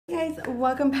guys,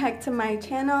 welcome back to my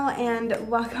channel and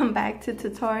welcome back to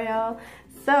tutorial.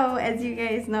 So as you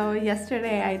guys know,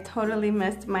 yesterday I totally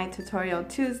missed my tutorial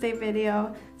Tuesday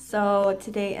video. So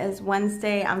today is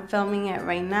Wednesday, I'm filming it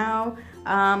right now.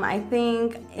 I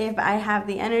think if I have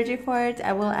the energy for it,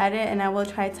 I will edit and I will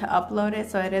try to upload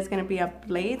it so it is going to be up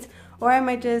late. Or I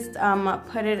might just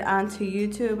put it onto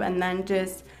YouTube and then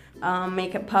just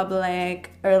make it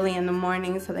public early in the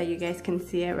morning so that you guys can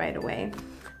see it right away.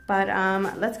 But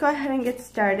let's go ahead and get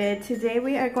started. Today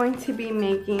we are going to be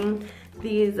making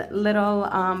these little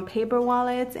paper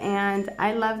wallets, and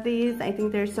I love these. I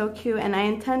think they're so cute, and I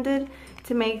intended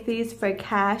to make these for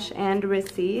cash and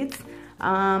receipts.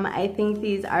 I think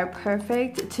these are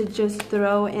perfect to just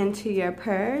throw into your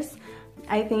purse.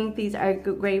 I think these are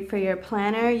great for your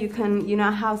planner. You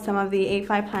know how some of the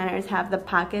A5 planners have the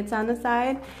pockets on the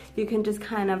side? You can just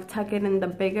kind of tuck it in the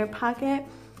bigger pocket.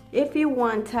 If you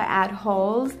want to add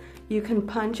holes, you can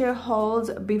punch your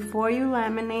holes before you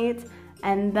laminate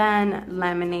and then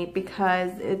laminate,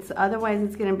 because otherwise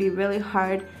it's going to be really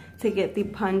hard to get the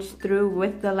punch through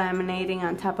with the laminating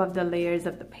on top of the layers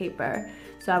of the paper.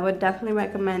 So I would definitely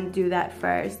recommend do that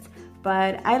first.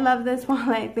 But I love this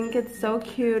wallet. I think it's so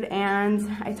cute, and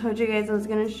I told you guys I was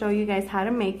going to show you guys how to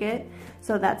make it.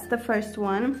 So that's the first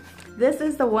one. This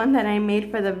is the one that I made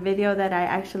for the video that I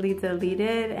actually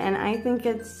deleted, and I think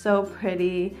it's so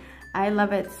pretty. I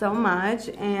love it so much,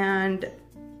 and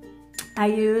I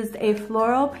used a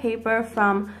floral paper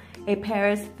from a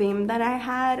Paris theme that I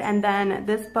had, and then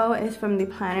this bow is from the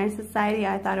Planner Society.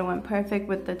 I thought it went perfect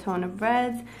with the tone of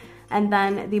reds. And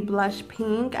then the blush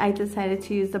pink, I decided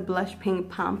to use the blush pink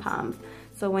pom-poms.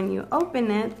 So when you open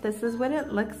it, this is what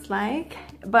it looks like.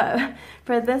 But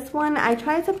for this one, I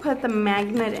tried to put the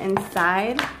magnet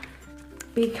inside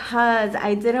because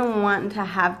I didn't want to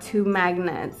have two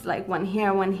magnets, like one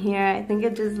here, one here. I think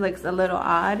it just looks a little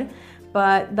odd,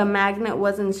 but the magnet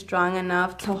wasn't strong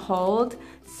enough to hold.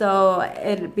 So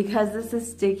because this is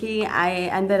sticky, I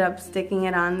ended up sticking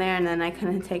it on there, and then I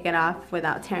couldn't take it off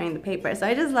without tearing the paper. So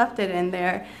I just left it in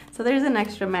there. So there's an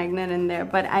extra magnet in there.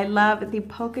 But I love the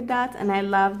polka dots, and I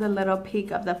love the little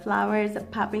peak of the flowers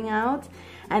popping out.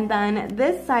 And then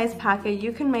this size pocket,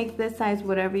 you can make this size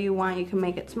whatever you want. You can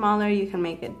make it smaller, you can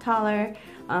make it taller,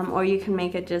 or you can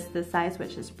make it just this size,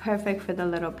 which is perfect for the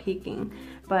little peeking.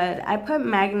 But I put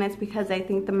magnets because I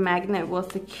think the magnet will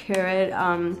secure it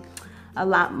a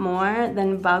lot more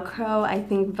than Velcro. I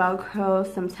think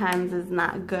Velcro sometimes is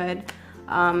not good.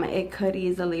 It could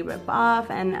easily rip off,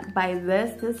 and by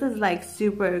this is like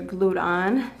super glued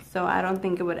on, so I don't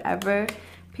think it would ever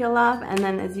peel off. And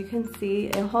then as you can see,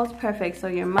 it holds perfect, so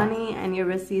your money and your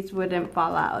receipts wouldn't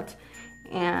fall out.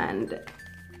 And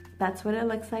that's what it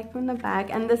looks like from the back.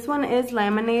 And this one is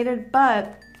laminated,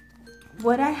 but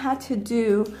what I had to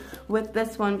do with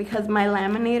this one, because my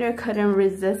laminator couldn't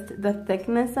resist the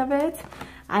thickness of it,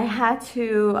 I had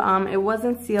to, it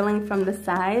wasn't sealing from the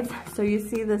sides, so you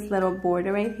see this little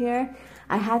border right here,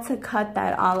 I had to cut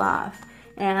that all off.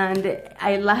 And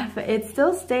it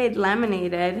still stayed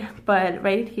laminated, but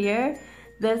right here,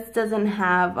 this doesn't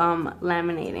have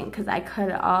laminating, because I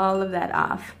cut all of that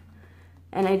off.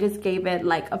 And I just gave it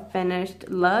like a finished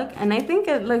look, and I think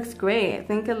it looks great. I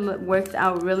think it works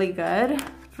out really good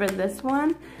for this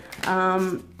one.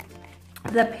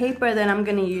 The paper that I'm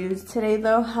gonna use today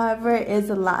though, however,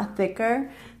 is a lot thicker,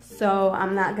 so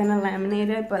I'm not gonna laminate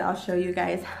it, but I'll show you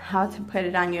guys how to put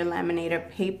it on your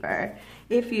laminator paper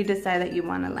if you decide that you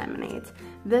want to laminate.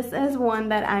 This is one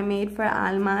that I made for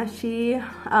Alma. She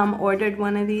ordered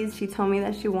one of these. She told me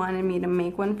that she wanted me to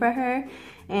make one for her,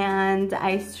 and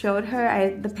I showed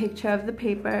her the picture of the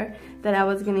paper that I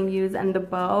was going to use and the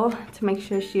bow to make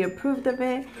sure she approved of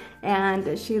it,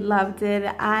 and she loved it.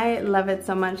 I love it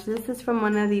so much. This is from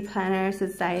one of the Planner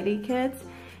Society kits,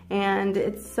 and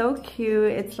it's so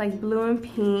cute. It's like blue and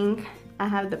pink. I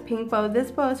have the pink bow.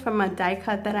 This bow is from a die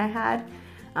cut that I had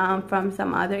from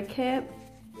some other kit.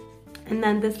 And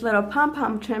then this little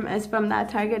pom-pom trim is from that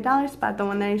Target dollar spot, the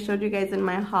one that I showed you guys in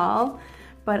my haul.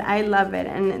 But I love it,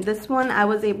 and this one I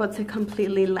was able to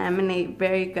completely laminate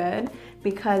very good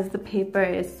because the paper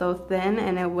is so thin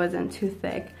and it wasn't too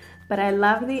thick. But I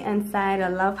love the inside, I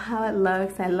love how it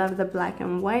looks, I love the black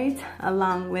and white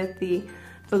along with the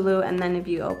blue, and then if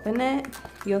you open it,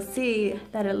 you'll see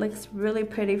that it looks really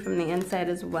pretty from the inside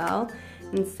as well,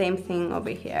 and same thing over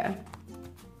here.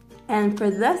 And for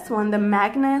this one, the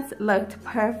magnets looked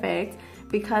perfect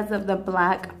because of the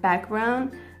black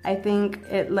background. I think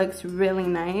it looks really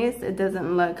nice. It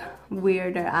doesn't look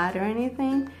weird or odd or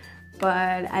anything,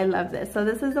 but I love this. So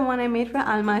this is the one I made for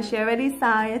Alma. She already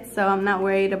saw it, so I'm not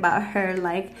worried about her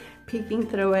like peeking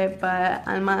through it, but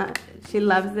Alma, she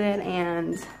loves it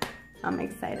and I'm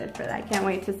excited for that. I can't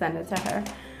wait to send it to her.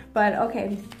 But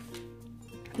okay,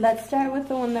 let's start with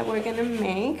the one that we're gonna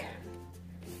make.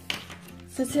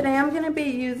 So today I'm gonna be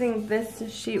using this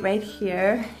sheet right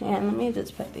here, and let me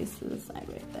just put these to the side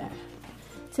right there.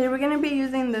 Today we're gonna be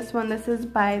using this one. This is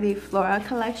by the Flora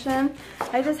collection.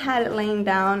 I just had it laying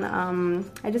down,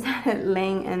 I just had it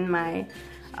laying in my,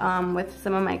 with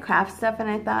some of my craft stuff, and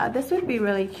I thought this would be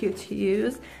really cute to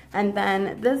use. And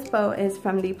then this bow is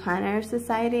from the Planner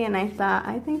Society, and I thought,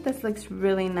 I think this looks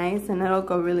really nice and it'll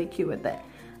go really cute with it.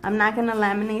 I'm not gonna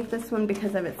laminate this one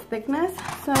because of its thickness.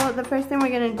 So the first thing we're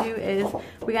gonna do is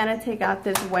we gotta take out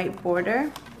this white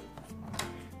border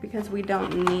because we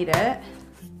don't need it.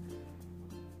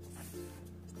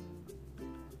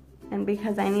 And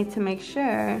because I need to make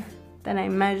sure that I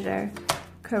measure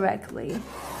correctly.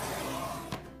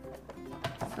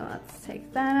 So let's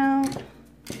take that out.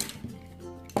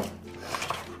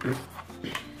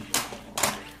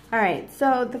 Alright,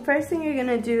 so the first thing you're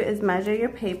gonna do is measure your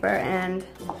paper, and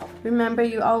remember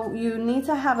you need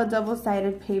to have a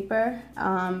double-sided paper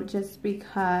just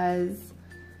because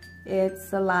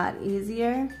it's a lot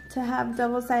easier to have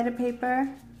double-sided paper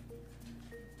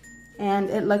and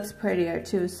it looks prettier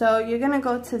too. So you're gonna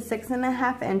go to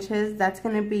 6.5 inches, that's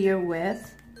gonna be your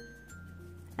width,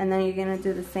 and then you're gonna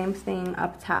do the same thing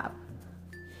up top.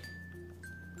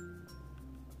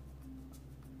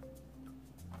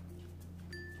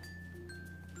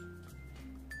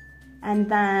 And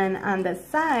then on the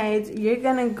sides, you're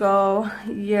gonna go,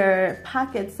 your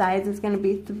pocket size is gonna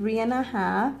be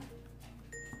 3.5.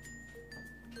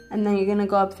 And then you're gonna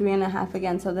go up 3.5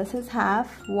 again. So this is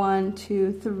half, 1,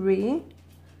 2, 3.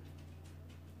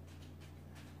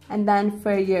 And then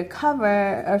for your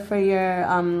cover, or for your,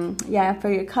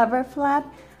 for your cover flap,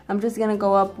 I'm just gonna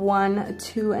go up 1,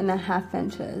 2.5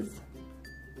 inches.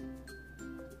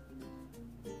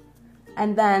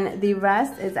 And then the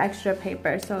rest is extra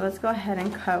paper. So let's go ahead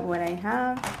and cut what I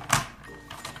have.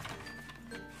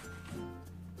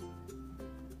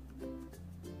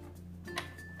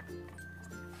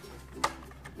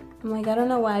 I'm like, I don't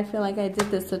know why I feel like I did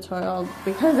this tutorial,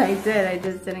 because I did, I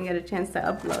just didn't get a chance to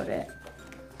upload it.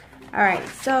 Alright,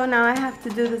 so now I have to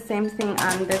do the same thing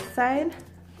on this side.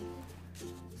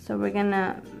 So we're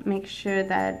gonna make sure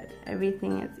that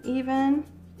everything is even.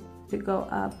 To go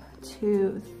up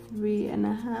to 3.5,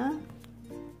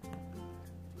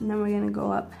 and then we're gonna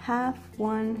go up half,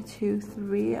 1, 2,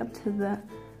 3, up to the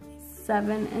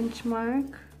 7-inch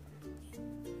mark.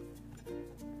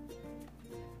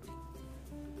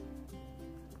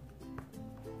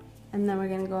 And then we're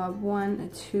gonna go up 1,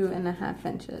 2.5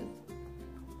 inches.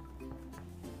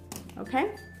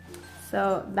 Okay,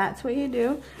 so that's what you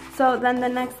do. So then the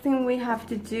next thing we have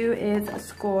to do is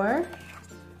score.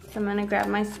 So I'm gonna grab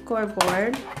my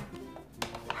scoreboard.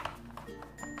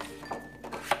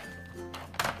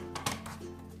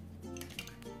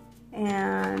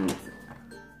 And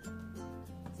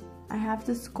I have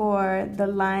to score the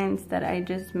lines that I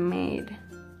just made.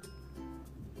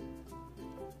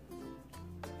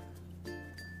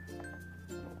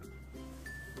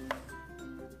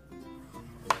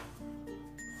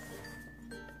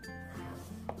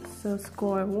 So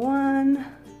score 1.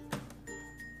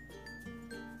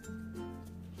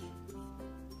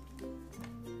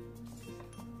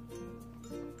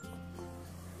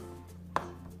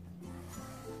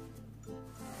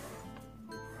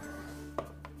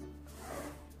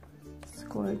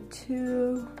 Score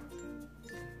 2,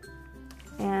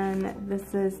 and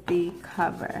this is the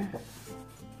cover,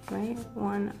 right?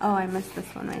 1, oh, I missed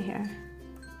this one right here.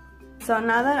 So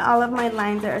now that all of my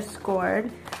lines are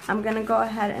scored, I'm gonna go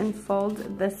ahead and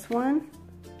fold this one,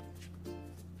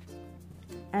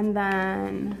 and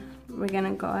then we're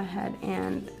gonna go ahead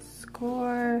and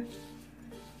score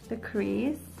the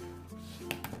crease,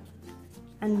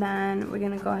 and then we're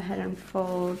gonna go ahead and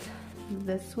fold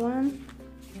this one.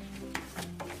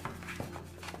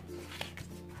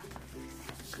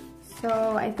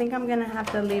 So I think I'm gonna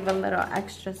have to leave a little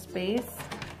extra space.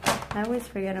 I always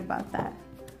forget about that.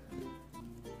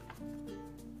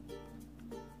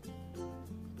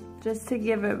 Just to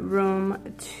give it room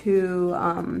to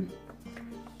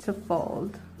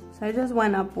fold. So I just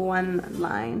went up one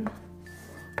line.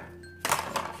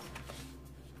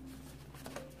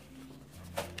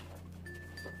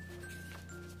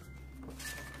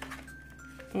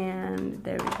 And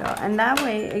there we go. And that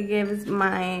way it gives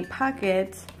my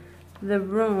pocket the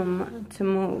room to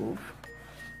move,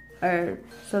 or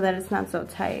so that it's not so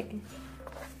tight.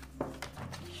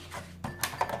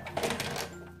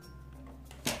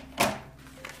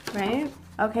 Right?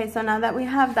 Okay, so now that we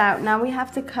have that, now we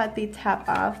have to cut the top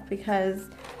off because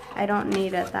I don't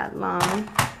need it that long.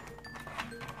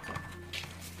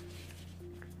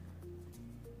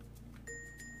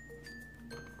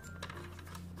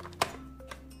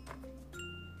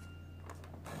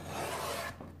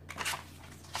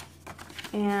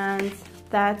 And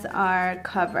that's our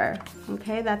cover.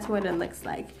 Okay, that's what it looks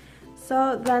like.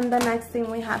 So then the next thing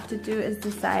we have to do is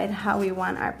decide how we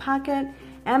want our pocket.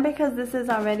 And because this is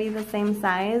already the same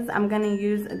size, I'm gonna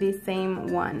use the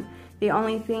same one. The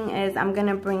only thing is I'm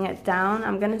gonna bring it down.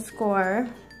 I'm gonna score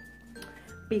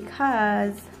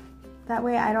because that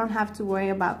way I don't have to worry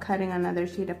about cutting another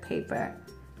sheet of paper.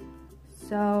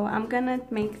 So I'm gonna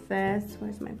make this,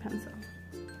 where's my pencil?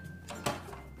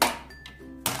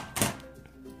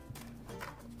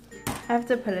 I have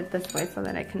to put it this way so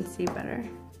that I can see better.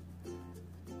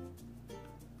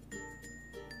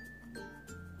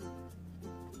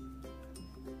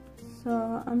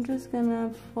 So I'm just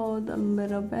gonna fold a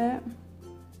little bit.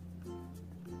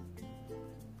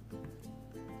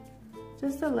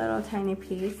 Just a little tiny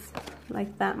piece,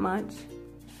 like that much.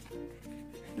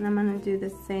 And I'm gonna do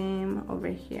the same over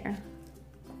here.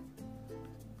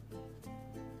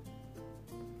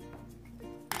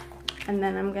 And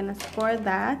then I'm gonna score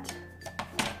that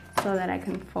so that I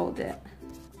can fold it.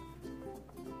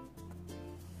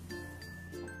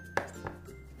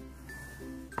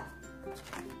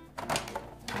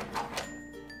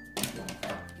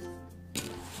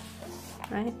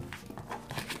 Right?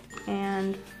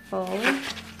 And fold.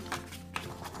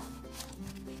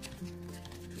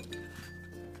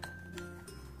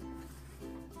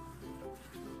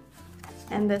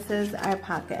 And this is our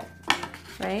pocket,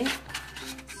 right?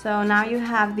 So now you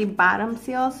have the bottom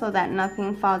seal so that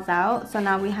nothing falls out. So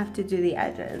now we have to do the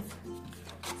edges.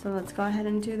 So let's go ahead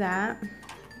and do that.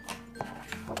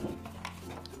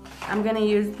 I'm gonna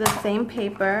use the same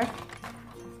paper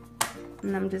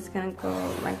and I'm just gonna go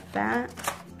like that.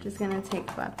 Just gonna take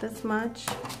about this much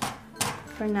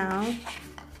for now.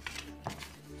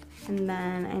 And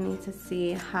then I need to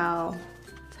see how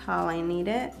tall I need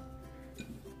it.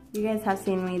 You guys have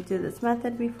seen me do this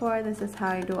method before. This is how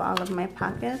I do all of my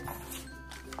pockets.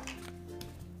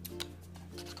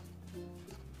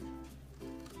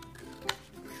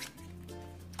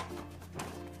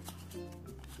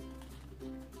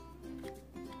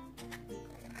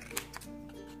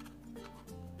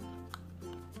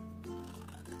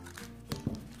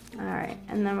 All right,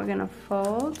 and then we're gonna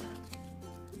fold.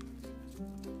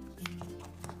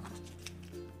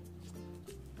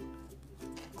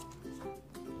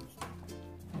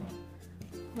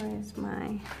 Where's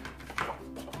my,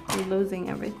 I'm losing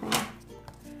everything.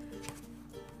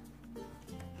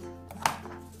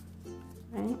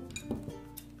 Right?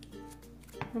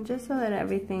 And just so that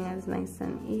everything is nice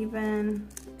and even.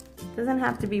 Doesn't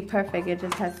have to be perfect, it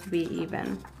just has to be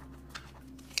even.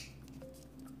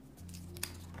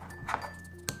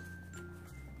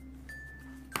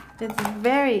 It's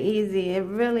very easy. It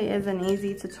really is an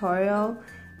easy tutorial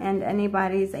and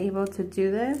anybody's able to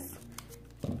do this.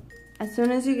 As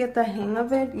soon as you get the hang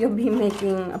of it, you'll be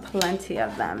making plenty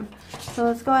of them. So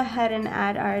let's go ahead and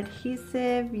add our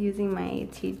adhesive using my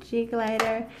ATG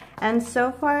glider. And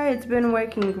so far it's been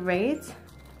working great.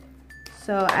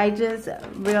 So I just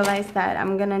realized that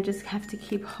I'm gonna just have to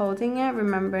keep holding it,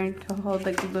 remembering to hold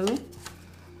the glue.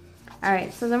 All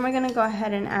right, so then we're gonna go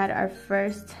ahead and add our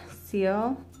first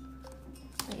seal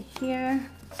right here,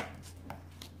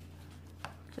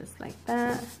 just like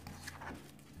that.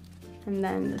 And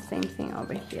then the same thing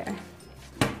over here.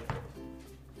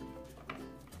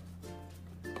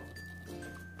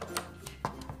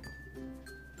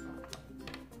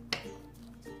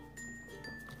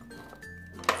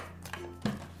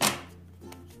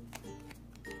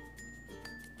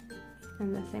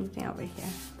 And the same thing over here.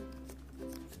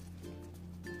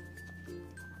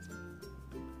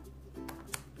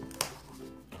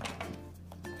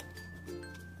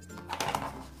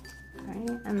 Alright,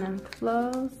 and then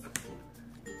close.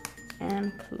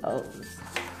 And close.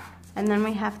 And then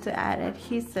we have to add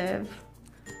adhesive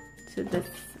to this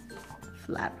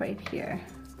flap right here.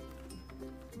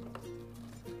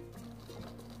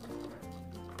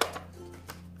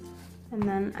 And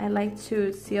then I like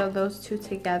to seal those two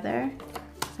together.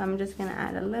 So I'm just gonna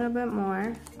add a little bit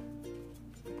more.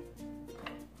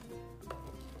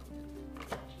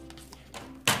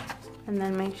 And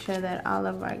then make sure that all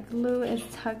of our glue is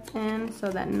tucked in so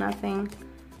that nothing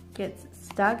gets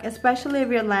stuck, especially if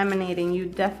you're laminating. You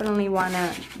definitely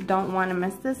don't wanna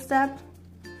miss this step.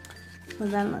 So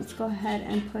then let's go ahead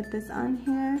and put this on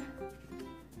here.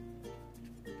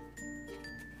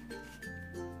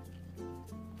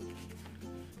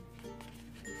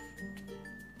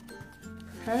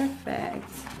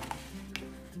 Perfect.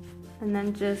 And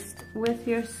then just with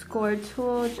your score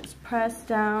tool, just press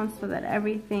down so that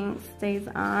everything stays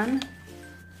on.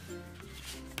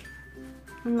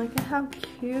 And look at how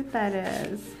cute that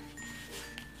is.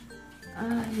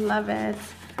 Oh, I love it.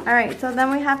 All right, so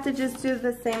then we have to just do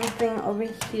the same thing over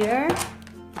here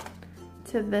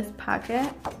to this pocket.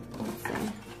 Let's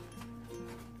see.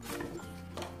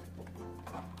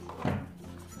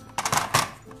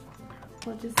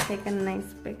 We'll just take a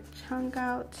nice big chunk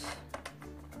out.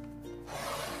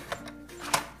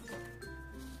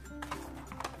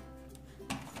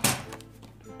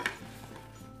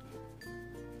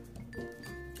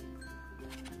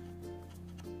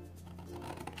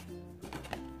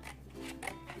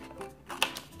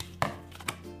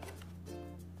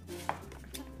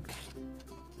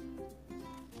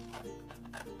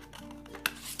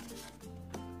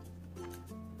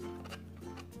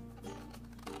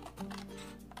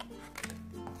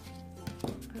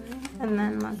 And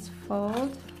then let's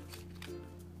fold.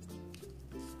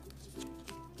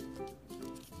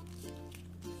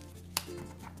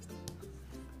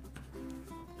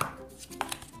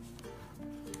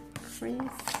 Crease,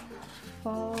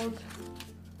 fold.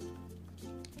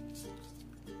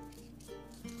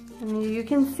 And you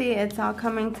can see it's all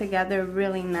coming together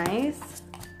really nice.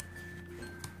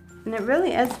 And it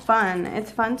really is fun.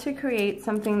 It's fun to create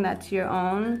something that's your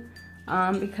own.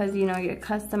 Because you know you're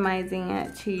customizing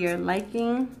it to your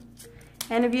liking.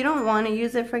 And if you don't want to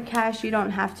use it for cash, you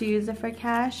don't have to use it for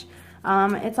cash.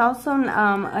 It's also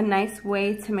a nice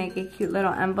way to make a cute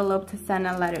little envelope to send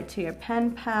a letter to your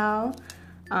pen pal.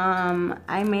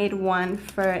 I made one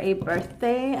for a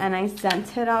birthday and I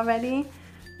sent it already,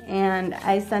 and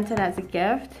I sent it as a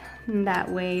gift, and that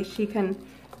way she can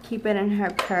keep it in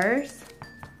her purse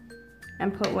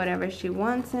and put whatever she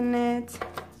wants in it.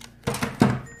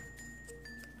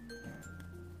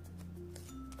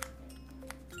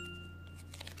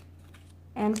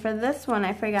 And for this one,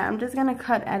 I forgot, I'm just gonna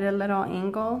cut at a little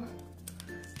angle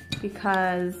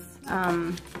because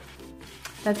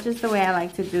that's just the way I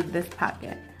like to do this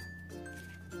pocket.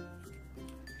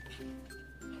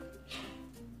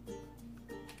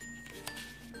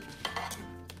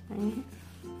 Right.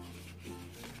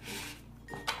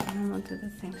 And then we'll do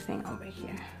the same thing over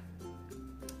here.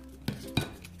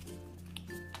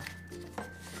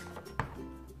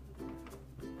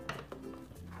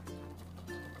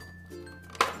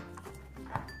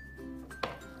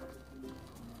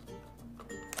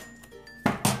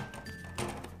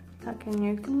 Tuck in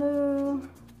your glue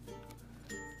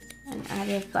and add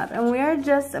your flap. And we are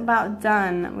just about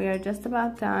done. We are just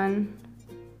about done.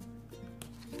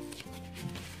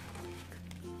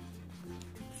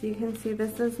 So you can see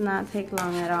this does not take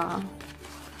long at all.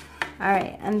 All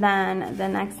right, and then the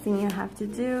next thing you have to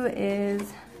do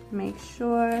is make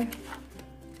sure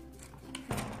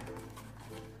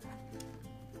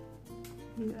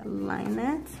you align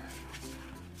it.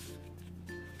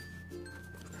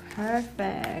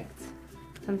 Perfect.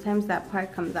 Sometimes that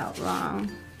part comes out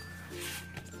wrong.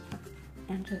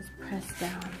 And just press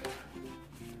down.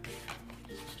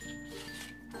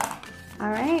 All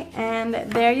right, and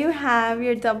there you have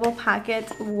your double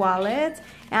pocket wallet.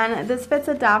 And this fits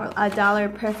a dollar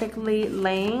perfectly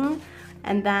laying.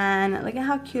 And then look at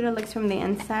how cute it looks from the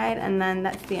inside, and then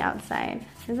that's the outside.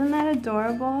 Isn't that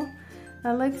adorable?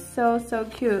 That looks so, so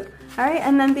cute. All right,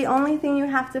 and then the only thing you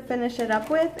have to finish it up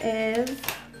with is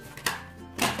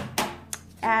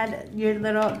add your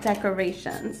little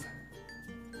decorations.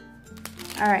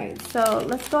 All right, so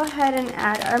let's go ahead and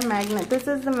add our magnet. This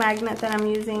is the magnet that I'm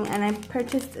using, and I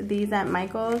purchased these at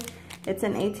Michael's. It's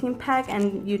an 18 pack,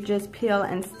 and you just peel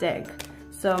and stick.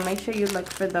 So make sure you look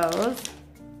for those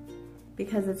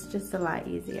because it's just a lot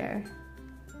easier.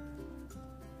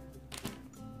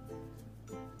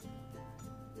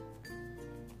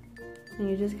 And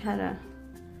you just kind of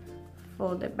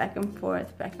fold it back and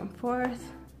forth,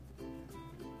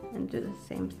 and do the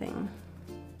same thing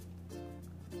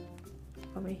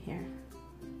over here,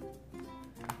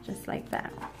 just like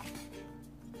that.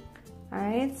 All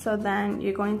right, so then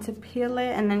you're going to peel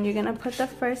it, and then you're gonna put the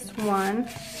first one.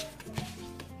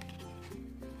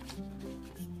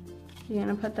 You're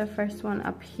gonna put the first one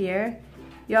up here.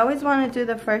 You always want to do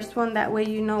the first one, that way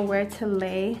you know where to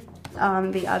lay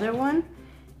the other one.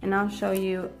 And I'll show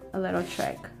you a little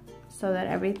trick so that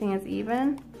everything is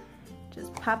even.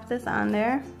 Just pop this on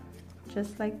there,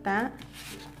 just like that.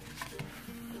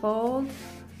 Fold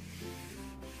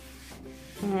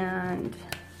and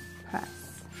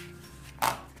press.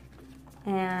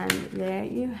 And there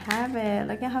you have it.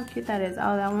 Look at how cute that is.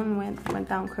 Oh, that one went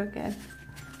down crooked.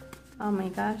 Oh my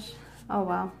gosh. Oh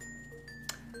wow.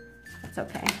 it's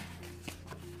okay.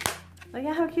 Look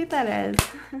at how cute that is.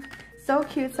 So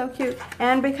cute, so cute.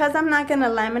 And because I'm not gonna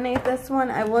laminate this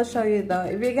one, I will show you though.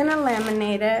 If you're gonna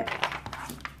laminate it,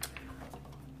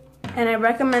 and I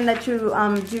recommend that you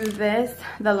do this,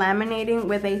 the laminating,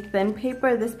 with a thin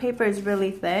paper. This paper is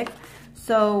really thick.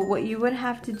 So what you would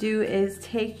have to do is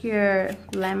take your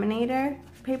laminator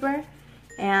paper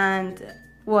and,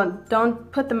 well,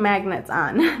 don't put the magnets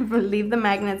on. Leave the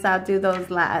magnets out, do those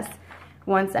last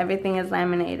once everything is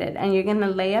laminated. And you're gonna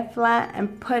lay it flat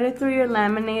and put it through your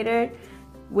laminator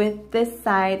with this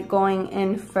side going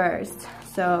in first.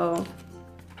 So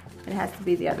it has to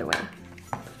be the other way.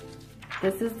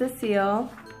 This is the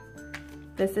seal,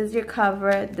 this is your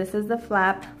cover, this is the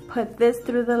flap. Put this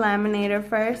through the laminator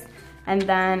first, and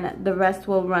then the rest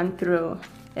will run through.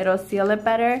 It'll seal it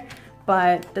better,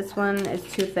 but this one is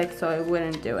too thick, so it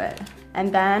wouldn't do it.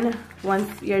 And then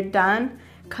once you're done,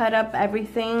 cut up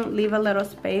everything, leave a little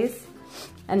space,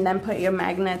 and then put your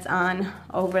magnets on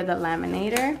over the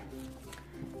laminator.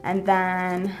 And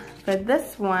then for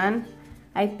this one,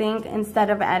 I think instead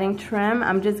of adding trim,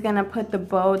 I'm just gonna put the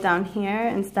bow down here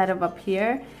instead of up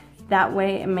here. That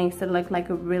way it makes it look like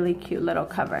a really cute little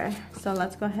cover. So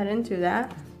let's go ahead and do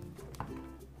that.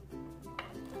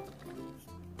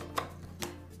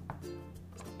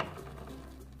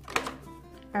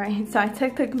 All right, so I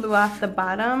took the glue off the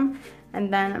bottom,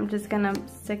 and then I'm just gonna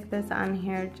stick this on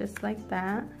here just like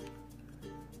that.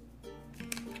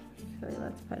 Actually,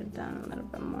 let's put it down a little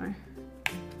bit more.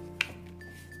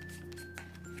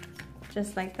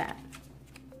 Just like that.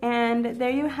 And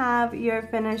there you have your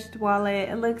finished wallet.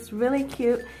 It looks really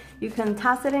cute. You can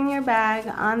toss it in your bag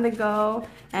on the go,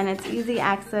 and it's easy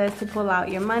access to pull out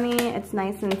your money. It's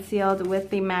nice and sealed with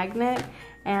the magnet.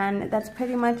 And that's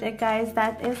pretty much it, guys.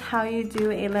 That is how you do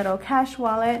a little cash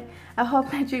wallet. I hope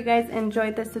that you guys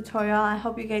enjoyed this tutorial. I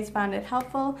hope you guys found it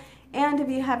helpful. And if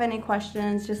you have any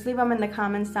questions, just leave them in the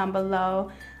comments down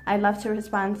below. I love to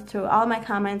respond to all my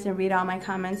comments and read all my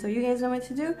comments. So you guys know what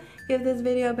to do. Give this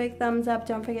video a big thumbs up.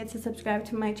 Don't forget to subscribe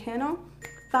to my channel.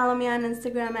 Follow me on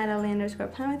Instagram at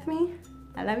Eli_planwithme.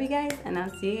 I love you guys, and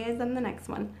I'll see you guys on the next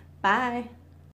one. Bye.